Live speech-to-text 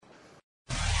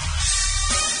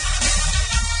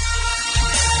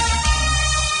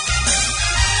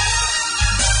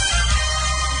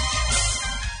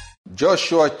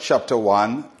Joshua chapter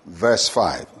 1, verse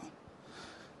 5.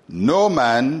 No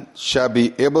man shall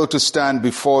be able to stand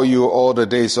before you all the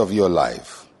days of your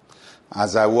life.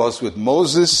 As I was with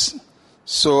Moses,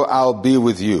 so I'll be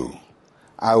with you.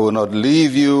 I will not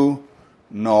leave you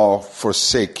nor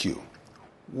forsake you.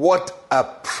 What a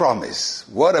promise.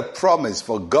 What a promise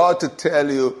for God to tell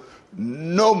you,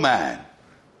 no man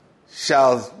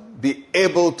shall be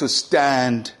able to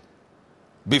stand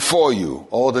before you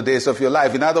all the days of your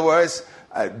life. In other words,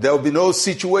 there will be no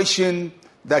situation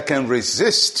that can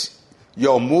resist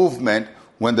your movement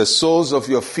when the soles of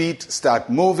your feet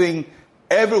start moving.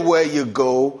 Everywhere you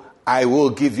go, I will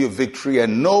give you victory,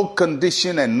 and no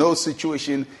condition and no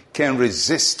situation can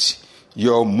resist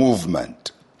your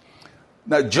movement.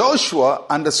 Now, Joshua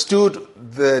understood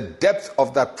the depth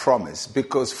of that promise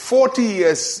because 40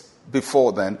 years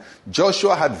before then,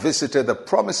 Joshua had visited the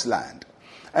promised land.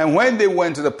 And when they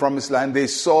went to the promised land, they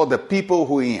saw the people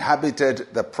who inhabited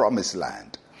the promised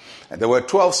land. And there were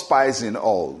 12 spies in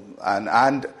all.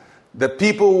 And the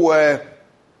people were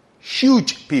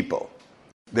huge people.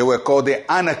 They were called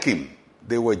the Anakim.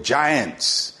 They were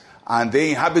giants. And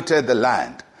they inhabited the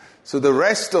land. So the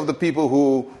rest of the people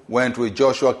who went with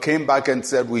Joshua came back and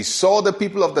said, we saw the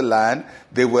people of the land.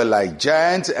 They were like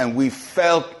giants, and we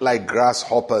felt like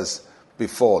grasshoppers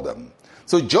before them.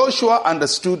 So Joshua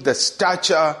understood the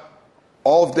stature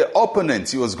of the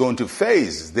opponents he was going to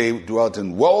face. They dwelt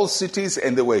in walled cities,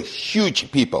 and they were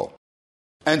huge people.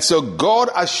 And so God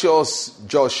assures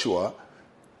Joshua,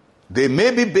 they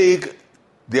may be big,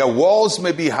 their walls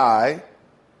may be high,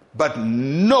 but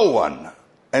no one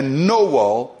and no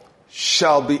wall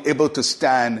shall be able to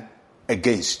stand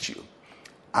against you.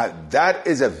 That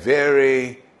is a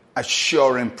very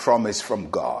assuring promise from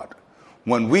God.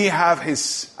 When we have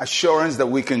his assurance that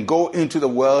we can go into the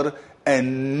world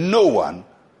and no one,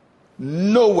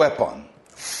 no weapon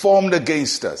formed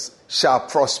against us shall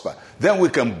prosper, then we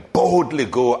can boldly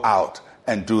go out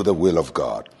and do the will of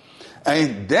God.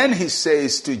 And then he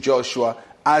says to Joshua,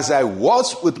 as I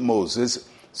was with Moses,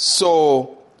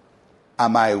 so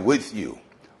am I with you.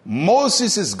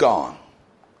 Moses is gone,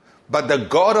 but the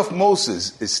God of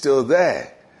Moses is still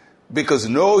there, because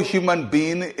no human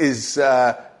being is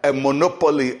a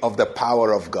monopoly of the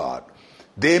power of God.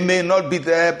 They may not be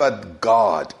there, but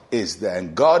God is there.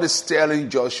 And God is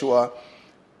telling Joshua,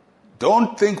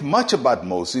 don't think much about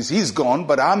Moses. He's gone,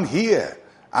 but I'm here.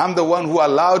 I'm the one who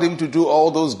allowed him to do all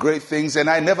those great things,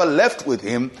 and I never left with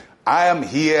him. I am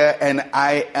here, and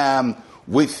I am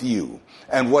with you.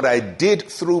 And what I did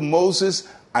through Moses,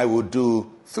 I will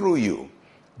do through you.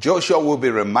 Joshua will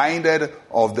be reminded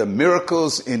of the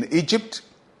miracles in Egypt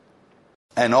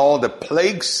and all the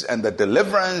plagues and the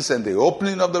deliverance and the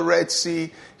opening of the Red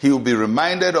Sea. He will be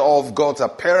reminded of God's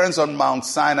appearance on Mount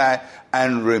Sinai,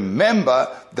 and remember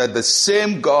that the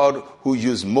same God who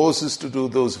used Moses to do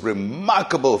those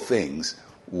remarkable things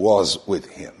was with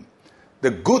him.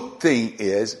 The good thing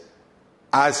is,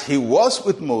 as he was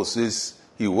with Moses,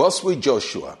 he was with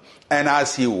Joshua. And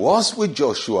as he was with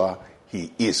Joshua,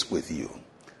 he is with you.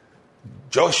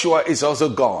 Joshua is also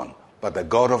gone, but the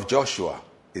God of Joshua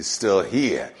is still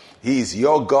here. He is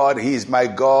your God. He is my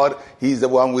God. He's the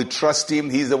one we trust him.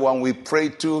 He's the one we pray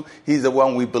to. He's the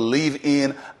one we believe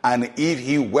in. And if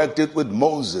he worked it with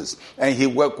Moses and he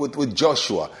worked with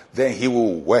Joshua, then he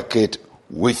will work it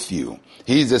with you.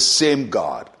 He's the same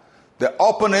God. The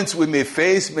opponents we may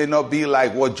face may not be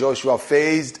like what Joshua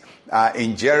faced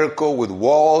in Jericho with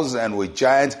walls and with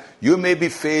giants. You may be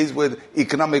faced with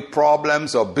economic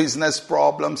problems or business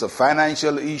problems or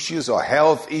financial issues or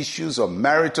health issues or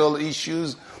marital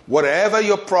issues. Whatever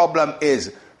your problem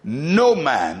is, no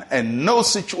man and no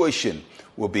situation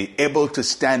will be able to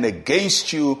stand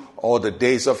against you all the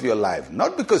days of your life.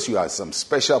 Not because you are some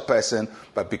special person,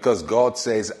 but because God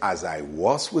says, as I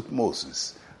was with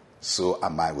Moses, so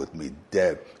am I with me.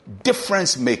 The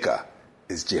difference maker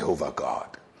is Jehovah God.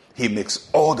 He makes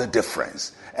all the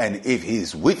difference. And if he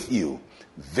is with you,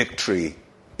 victory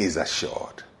is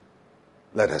assured.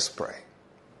 Let us pray.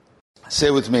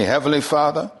 Say with me, Heavenly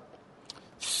Father,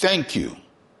 thank you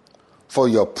for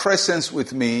your presence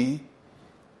with me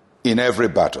in every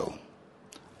battle.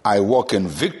 I walk in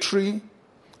victory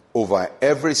over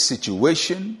every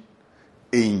situation.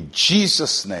 In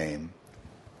Jesus' name,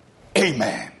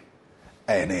 amen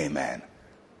and amen.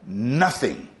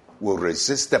 Nothing will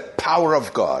resist the power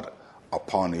of God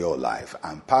upon your life.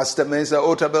 I'm Pastor Mensa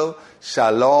Otabil.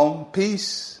 Shalom,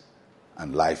 peace,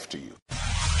 and life to you.